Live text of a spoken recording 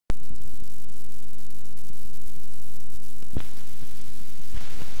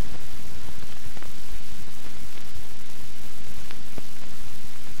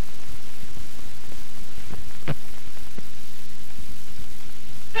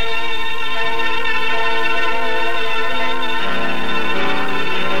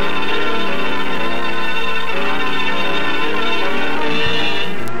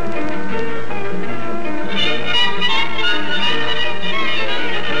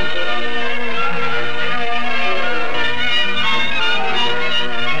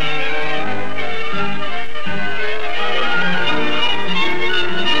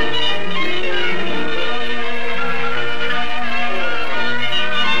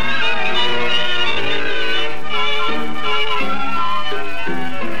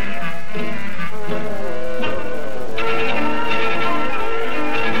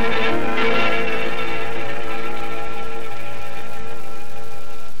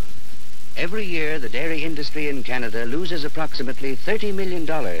Every year, the dairy industry in Canada loses approximately $30 million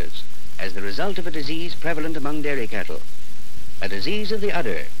as the result of a disease prevalent among dairy cattle, a disease of the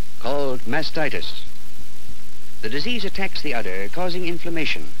udder called mastitis. The disease attacks the udder, causing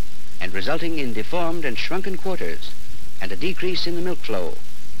inflammation and resulting in deformed and shrunken quarters and a decrease in the milk flow.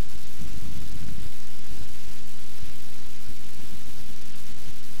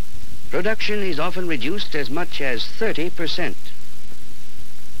 Production is often reduced as much as 30%.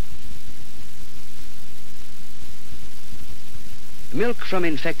 Milk from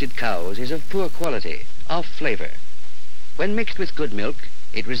infected cows is of poor quality, off flavor. When mixed with good milk,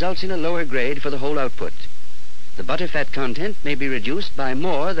 it results in a lower grade for the whole output. The butterfat content may be reduced by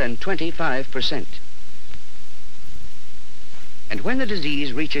more than 25%. And when the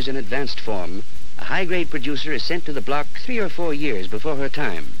disease reaches an advanced form, a high-grade producer is sent to the block 3 or 4 years before her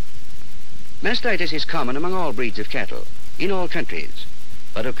time. Mastitis is common among all breeds of cattle, in all countries,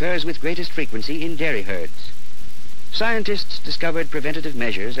 but occurs with greatest frequency in dairy herds. Scientists discovered preventative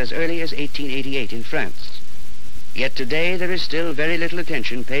measures as early as 1888 in France. Yet today there is still very little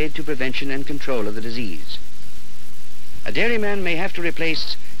attention paid to prevention and control of the disease. A dairyman may have to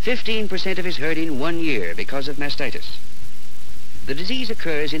replace 15% of his herd in 1 year because of mastitis. The disease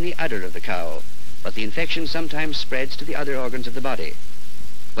occurs in the udder of the cow, but the infection sometimes spreads to the other organs of the body.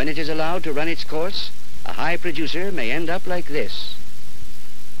 When it is allowed to run its course, a high producer may end up like this.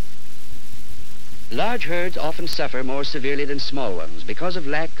 Large herds often suffer more severely than small ones because of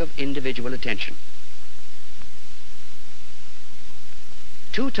lack of individual attention.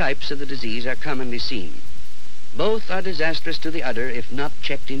 2 types of the disease are commonly seen. Both are disastrous to the udder if not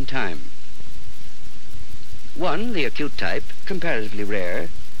checked in time. 1, the acute type, comparatively rare,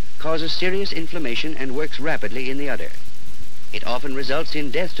 causes serious inflammation and works rapidly in the udder. It often results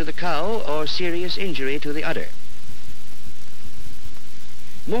in death to the cow or serious injury to the udder.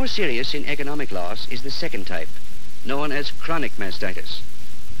 More serious in economic loss is the 2nd type, known as chronic mastitis.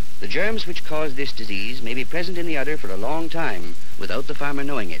 The germs which cause this disease may be present in the udder for a long time without the farmer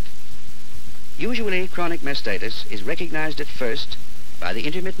knowing it. Usually, chronic mastitis is recognized at first by the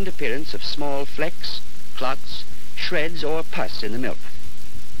intermittent appearance of small flecks, clots, shreds, or pus in the milk.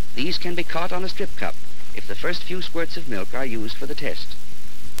 These can be caught on a strip cup if the first few squirts of milk are used for the test.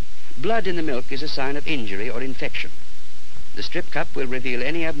 Blood in the milk is a sign of injury or infection. The strip cup will reveal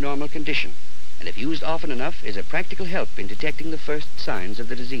any abnormal condition, and if used often enough, is a practical help in detecting the first signs of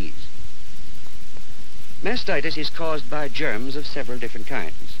the disease. Mastitis is caused by germs of several different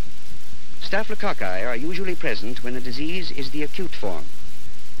kinds. Staphylococci are usually present when the disease is the acute form.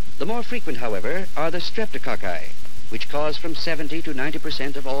 The more frequent, however, are the streptococci, which cause from 70 to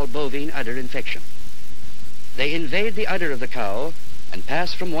 90% of all bovine udder infection. They invade the udder of the cow and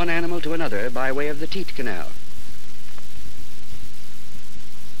pass from one animal to another by way of the teat canal.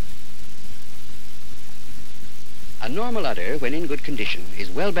 A normal udder, when in good condition,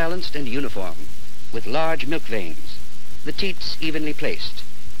 is well balanced and uniform, with large milk veins, the teats evenly placed,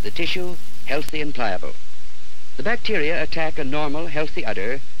 the tissue healthy and pliable. The bacteria attack a normal, healthy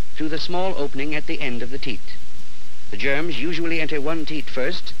udder through the small opening at the end of the teat. The germs usually enter one teat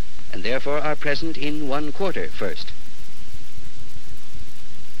first, and therefore are present in one quarter first.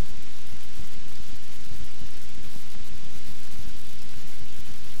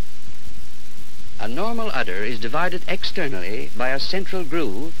 A normal udder is divided externally by a central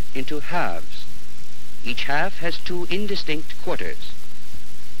groove into halves. Each half has 2 indistinct quarters.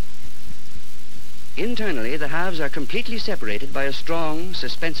 Internally, the halves are completely separated by a strong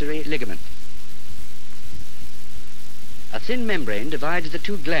suspensory ligament. A thin membrane divides the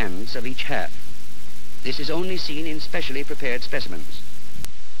 2 glands of each half. This is only seen in specially prepared specimens.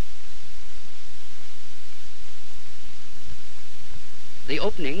 The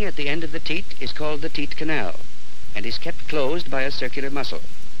opening at the end of the teat is called the teat canal and is kept closed by a circular muscle.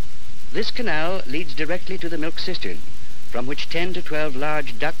 This canal leads directly to the milk cistern, from which 10 to 12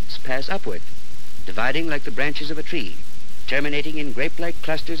 large ducts pass upward, dividing like the branches of a tree, terminating in grape-like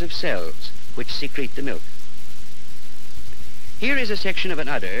clusters of cells which secrete the milk. Here is a section of an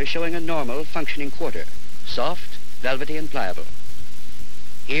udder showing a normal functioning quarter, soft, velvety, and pliable.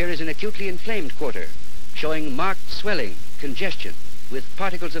 Here is an acutely inflamed quarter, showing marked swelling, congestion, with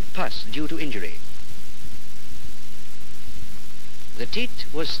particles of pus due to injury. The teat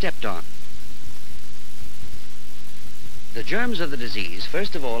was stepped on. The germs of the disease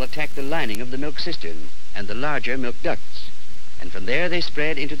first of all attack the lining of the milk cistern and the larger milk ducts, and from there they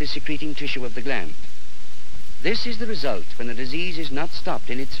spread into the secreting tissue of the gland. This is the result when the disease is not stopped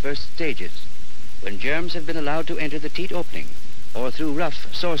in its first stages, when germs have been allowed to enter the teat opening, or through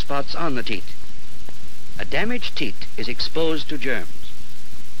rough sore spots on the teat. A damaged teat is exposed to germs.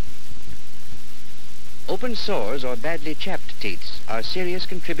 Open sores or badly chapped teats are serious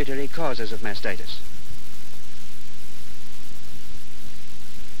contributory causes of mastitis.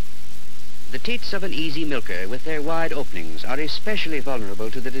 The teats of an easy milker with their wide openings are especially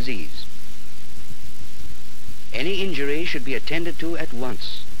vulnerable to the disease. Any injury should be attended to at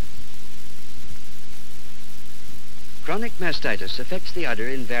once. Chronic mastitis affects the udder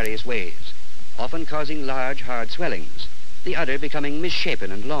in various ways, often causing large, hard swellings, the udder becoming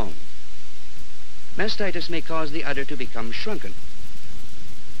misshapen and long. Mastitis may cause the udder to become shrunken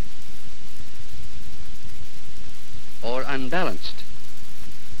or unbalanced.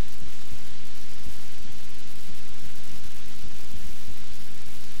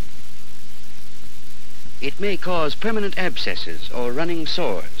 It may cause permanent abscesses or running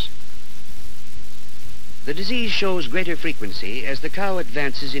sores. The disease shows greater frequency as the cow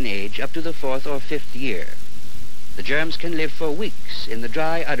advances in age up to the 4th or 5th year. The germs can live for weeks in the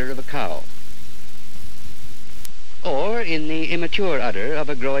dry udder of a cow, or in the immature udder of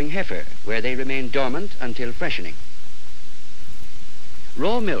a growing heifer, where they remain dormant until freshening.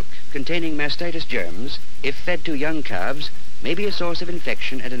 Raw milk containing mastitis germs, if fed to young calves, may be a source of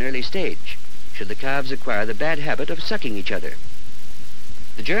infection at an early stage, should the calves acquire the bad habit of sucking each other.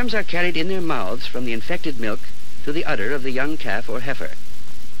 The germs are carried in their mouths from the infected milk to the udder of the young calf or heifer.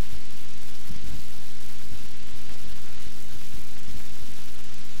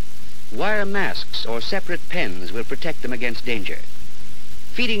 Wire masks or separate pens will protect them against danger.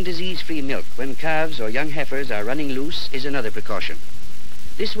 Feeding disease-free milk when calves or young heifers are running loose is another precaution.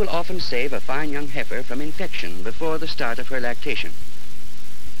 This will often save a fine young heifer from infection before the start of her lactation.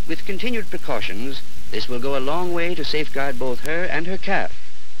 With continued precautions, this will go a long way to safeguard both her and her calf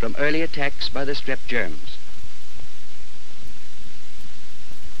from early attacks by the strep germs.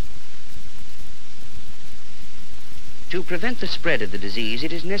 To prevent the spread of the disease,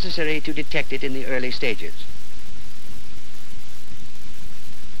 it is necessary to detect it in the early stages.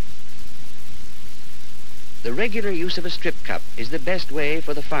 The regular use of a strip cup is the best way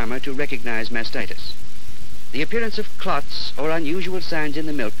for the farmer to recognize mastitis. The appearance of clots or unusual signs in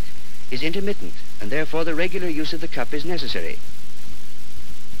the milk is intermittent, and therefore the regular use of the cup is necessary.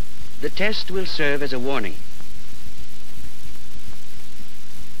 The test will serve as a warning.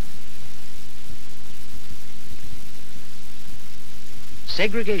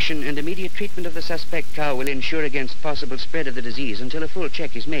 Segregation and immediate treatment of the suspect cow will ensure against possible spread of the disease until a full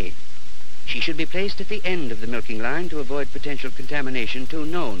check is made. She should be placed at the end of the milking line to avoid potential contamination to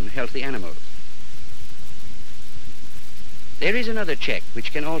known healthy animals. There is another check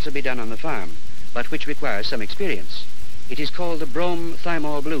which can also be done on the farm, but which requires some experience. It is called the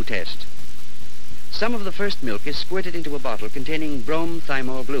brom-thymol blue test. Some of the first milk is squirted into a bottle containing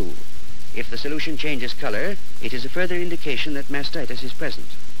brom-thymol blue. If the solution changes color, it is a further indication that mastitis is present.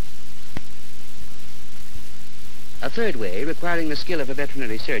 A third way, requiring the skill of a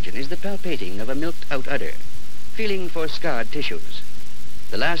veterinary surgeon, is the palpating of a milked-out udder, feeling for scarred tissues.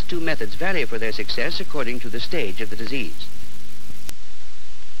 The last two methods vary for their success according to the stage of the disease.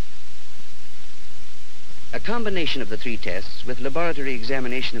 A combination of the three tests with laboratory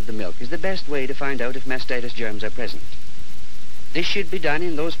examination of the milk is the best way to find out if mastitis germs are present. This should be done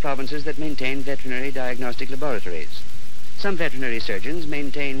in those provinces that maintain veterinary diagnostic laboratories. Some veterinary surgeons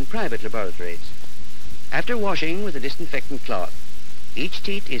maintain private laboratories. After washing with a disinfectant cloth, each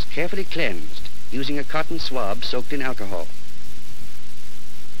teat is carefully cleansed using a cotton swab soaked in alcohol.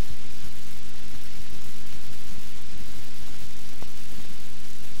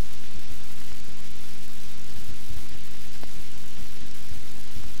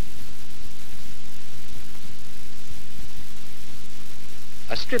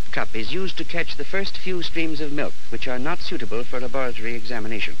 A strip cup is used to catch the first few streams of milk which are not suitable for laboratory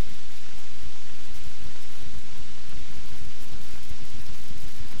examination.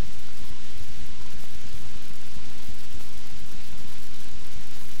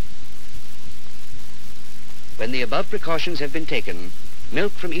 When the above precautions have been taken,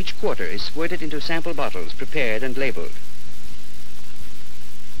 milk from each quarter is squirted into sample bottles prepared and labeled.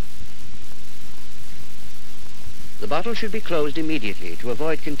 The bottle should be closed immediately to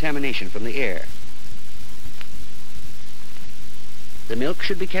avoid contamination from the air. The milk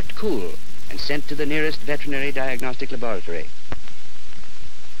should be kept cool and sent to the nearest veterinary diagnostic laboratory.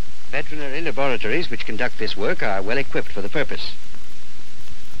 Veterinary laboratories which conduct this work are well equipped for the purpose.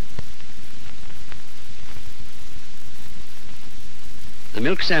 The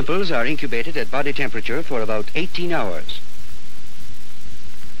milk samples are incubated at body temperature for about 18 hours.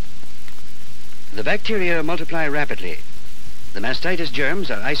 The bacteria multiply rapidly. The mastitis germs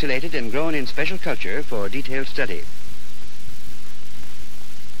are isolated and grown in special culture for detailed study.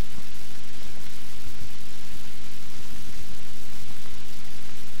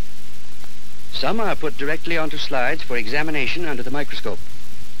 Some are put directly onto slides for examination under the microscope.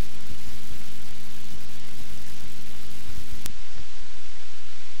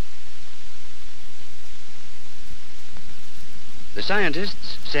 The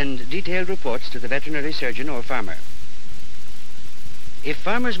scientists send detailed reports to the veterinary surgeon or farmer. If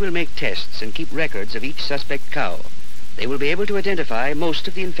farmers will make tests and keep records of each suspect cow, they will be able to identify most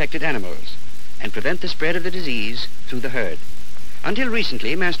of the infected animals and prevent the spread of the disease through the herd. Until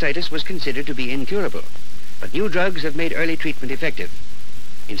recently, mastitis was considered to be incurable, but new drugs have made early treatment effective.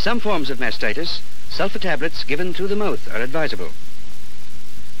 In some forms of mastitis, sulfa tablets given through the mouth are advisable.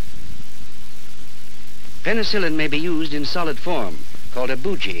 Penicillin may be used in solid form, called a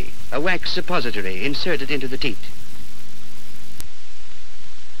bougie, a wax suppository inserted into the teat.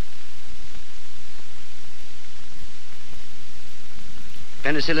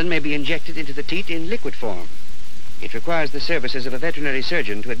 Penicillin may be injected into the teat in liquid form. It requires the services of a veterinary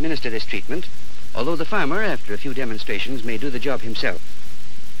surgeon to administer this treatment, although the farmer, after a few demonstrations, may do the job himself.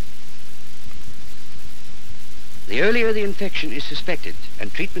 The earlier the infection is suspected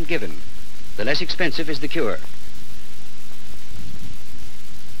and treatment given, the less expensive is the cure.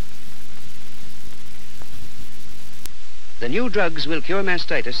 The new drugs will cure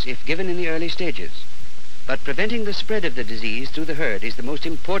mastitis if given in the early stages, but preventing the spread of the disease through the herd is the most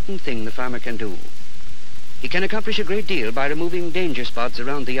important thing the farmer can do. He can accomplish a great deal by removing danger spots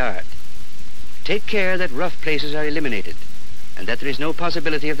around the yard. Take care that rough places are eliminated and that there is no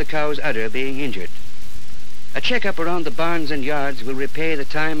possibility of the cow's udder being injured. A checkup around the barns and yards will repay the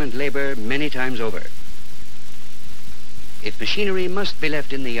time and labor many times over. If machinery must be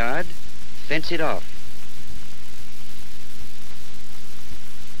left in the yard, fence it off.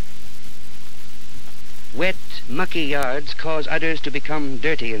 Wet, mucky yards cause udders to become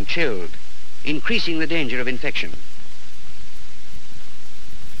dirty and chilled, increasing the danger of infection.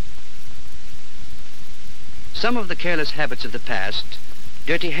 Some of the careless habits of the past,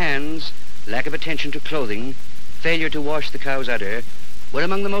 dirty hands, lack of attention to clothing, failure to wash the cow's udder, were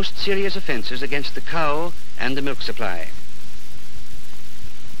among the most serious offenses against the cow and the milk supply.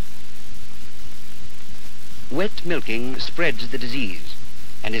 Wet milking spreads the disease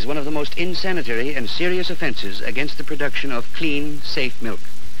and is one of the most insanitary and serious offenses against the production of clean, safe milk.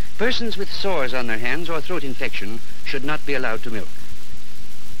 Persons with sores on their hands or throat infection should not be allowed to milk.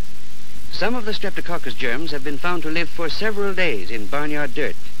 Some of the Streptococcus germs have been found to live for several days in barnyard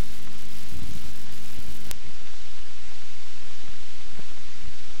dirt.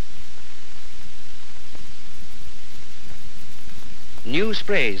 New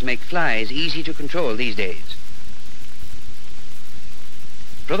sprays make flies easy to control these days.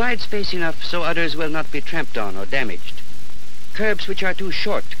 Provide space enough so udders will not be tramped on or damaged. Curbs which are too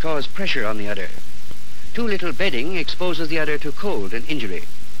short cause pressure on the udder. Too little bedding exposes the udder to cold and injury.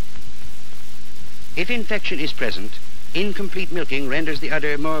 If infection is present, incomplete milking renders the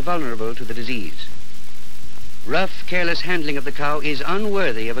udder more vulnerable to the disease. Rough, careless handling of the cow is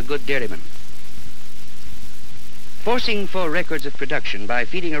unworthy of a good dairyman. Forcing for records of production by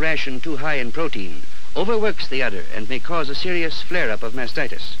feeding a ration too high in protein overworks the udder and may cause a serious flare-up of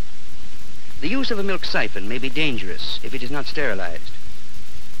mastitis. The use of a milk siphon may be dangerous if it is not sterilized.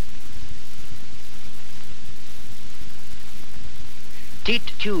 Teat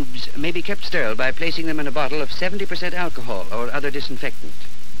tubes may be kept sterile by placing them in a bottle of 70% alcohol or other disinfectant.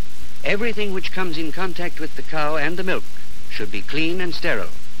 Everything which comes in contact with the cow and the milk should be clean and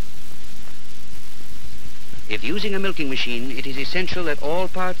sterile. If using a milking machine, it is essential that all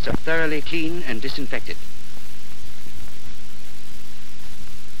parts are thoroughly clean and disinfected.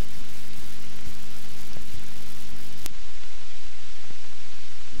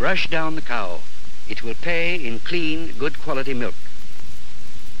 Brush down the cow. It will pay in clean, good quality milk.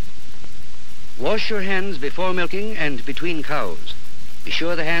 Wash your hands before milking and between cows. Be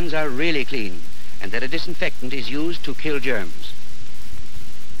sure the hands are really clean and that a disinfectant is used to kill germs.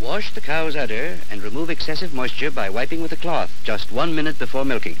 Wash the cow's udder and remove excessive moisture by wiping with a cloth just 1 minute before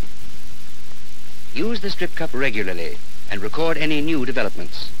milking. Use the strip cup regularly and record any new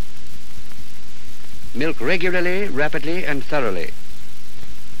developments. Milk regularly, rapidly, and thoroughly.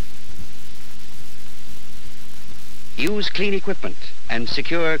 Use clean equipment and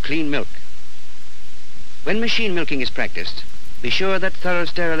secure clean milk. When machine milking is practiced, be sure that thorough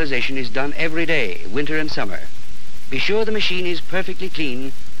sterilization is done every day, winter and summer. Be sure the machine is perfectly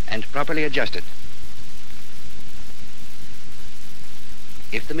clean and properly adjusted.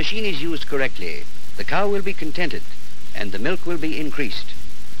 If the machine is used correctly, the cow will be contented and the milk will be increased.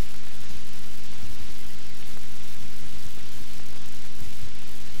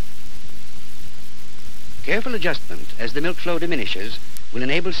 Careful adjustment as the milk flow diminishes will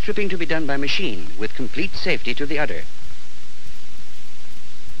enable stripping to be done by machine with complete safety to the udder.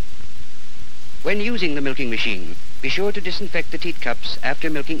 When using the milking machine, be sure to disinfect the teat cups after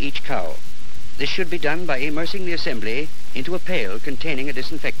milking each cow. This should be done by immersing the assembly into a pail containing a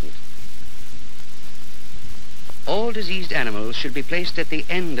disinfectant. All diseased animals should be placed at the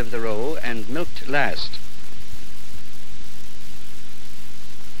end of the row and milked last.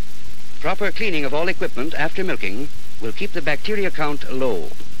 Proper cleaning of all equipment after milking will keep the bacteria count low.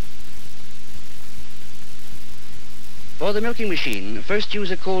 For the milking machine, first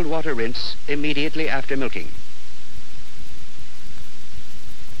use a cold water rinse immediately after milking.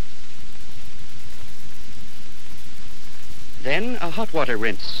 Then a hot water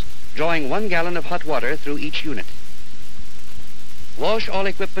rinse, drawing 1 gallon of hot water through each unit. Wash all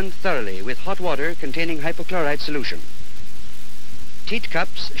equipment thoroughly with hot water containing hypochlorite solution. Teat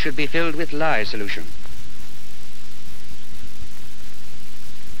cups should be filled with lye solution.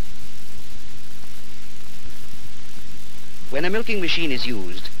 When a milking machine is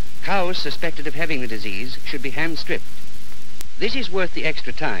used, cows suspected of having the disease should be hand stripped. This is worth the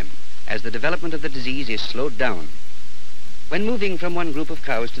extra time, as the development of the disease is slowed down. When moving from one group of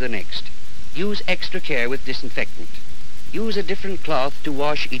cows to the next, use extra care with disinfectant. Use a different cloth to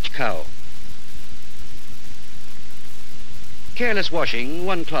wash each cow. Careless washing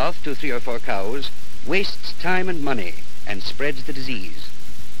one cloth to 3 or 4 cows wastes time and money and spreads the disease.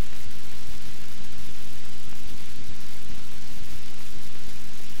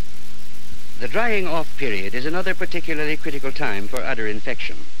 The drying off period is another particularly critical time for udder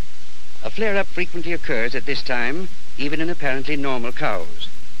infection. A flare-up frequently occurs at this time, even in apparently normal cows.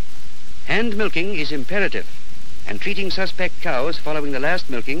 Hand milking is imperative, and treating suspect cows following the last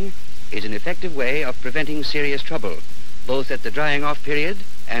milking is an effective way of preventing serious trouble, both at the drying off period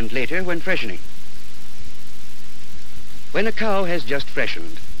and later when freshening. When a cow has just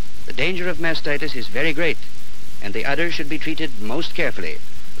freshened, the danger of mastitis is very great, and the udder should be treated most carefully.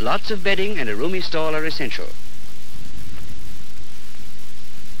 Lots of bedding and a roomy stall are essential.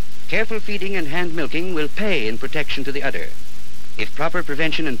 Careful feeding and hand milking will pay in protection to the udder. If proper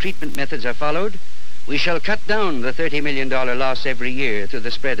prevention and treatment methods are followed, we shall cut down the $30 million loss every year through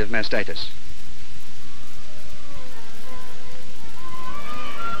the spread of mastitis.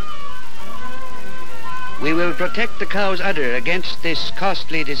 We will protect the cow's udder against this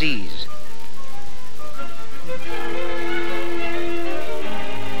costly disease.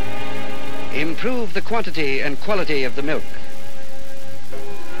 Improve the quantity and quality of the milk.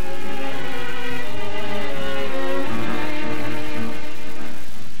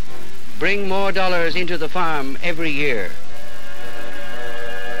 Bring more dollars into the farm every year.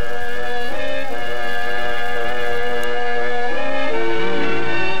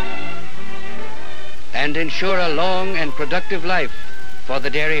 And ensure a long and productive life for the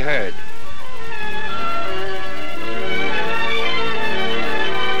dairy herd.